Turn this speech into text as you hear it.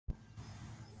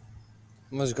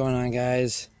What's going on,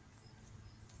 guys?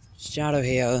 Shadow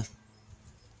here.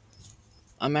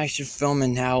 I'm actually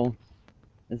filming now.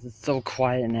 This is so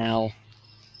quiet now.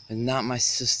 And not my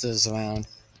sister's around.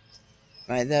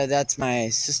 Right there, that's my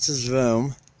sister's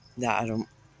room. They're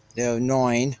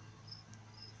annoying.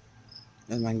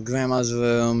 There's my grandma's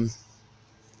room.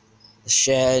 The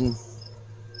shed.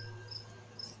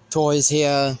 Toys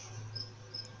here.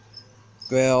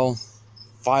 Grill.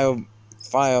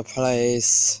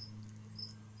 Fireplace.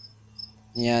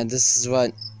 Yeah, this is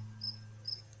what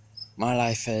my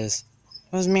life is.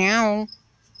 It was meow.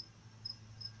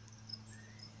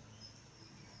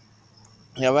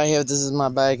 Yeah, right here, this is my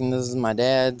bag and this is my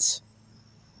dad's.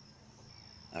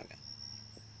 Okay.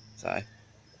 Sorry.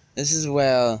 This is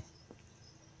where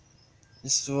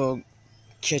this little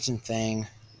kitchen thing.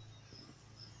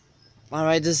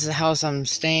 Alright, this is the house I'm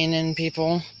staying in,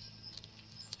 people.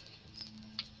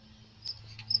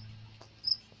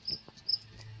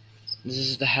 This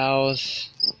is the house.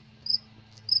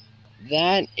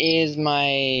 That is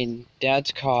my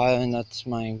dad's car, and that's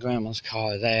my grandma's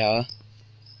car there.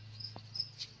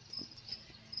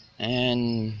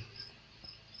 And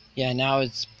yeah, now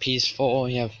it's peaceful.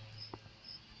 We have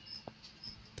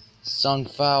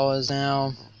sunflowers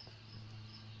now.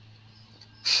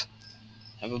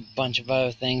 Have a bunch of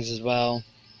other things as well.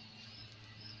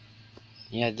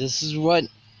 Yeah, this is what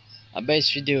I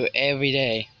basically do every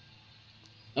day.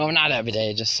 No, not every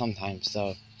day, just sometimes,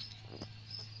 though.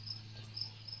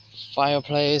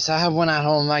 Fireplace. I have one at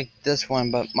home like this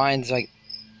one, but mine's like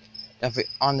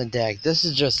definitely on the deck. This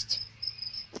is just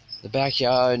the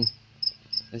backyard.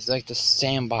 It's like the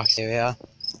sandbox area.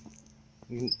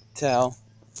 You can tell.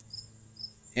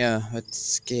 Yeah,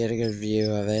 let's get a good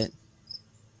view of it.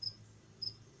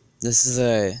 This is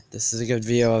a good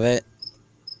view of it.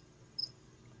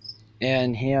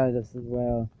 And here, this is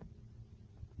where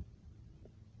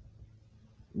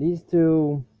these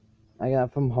two I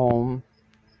got from home.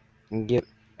 And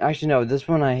actually no, this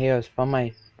one I hear is from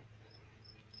my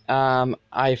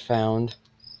I found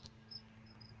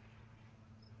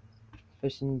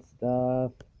fishing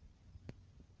stuff,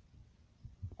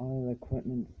 all the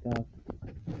equipment stuff.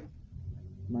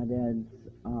 My dad's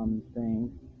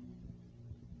thing.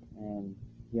 And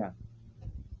yeah.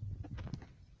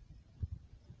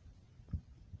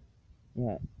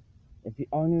 Yeah. If you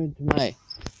are new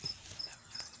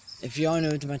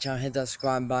to my channel, hit that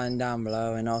subscribe button down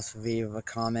below and also leave a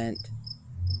comment.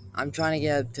 I'm trying to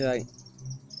get up to I'm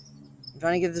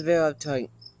trying to get this video up to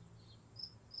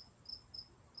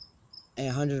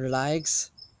 100 likes.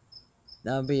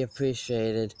 That would be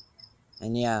appreciated.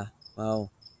 And yeah, well,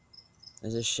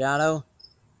 this is Shadow.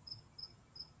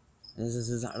 This is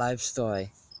his life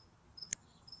story.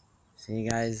 See you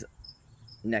guys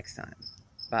next time.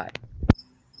 Bye.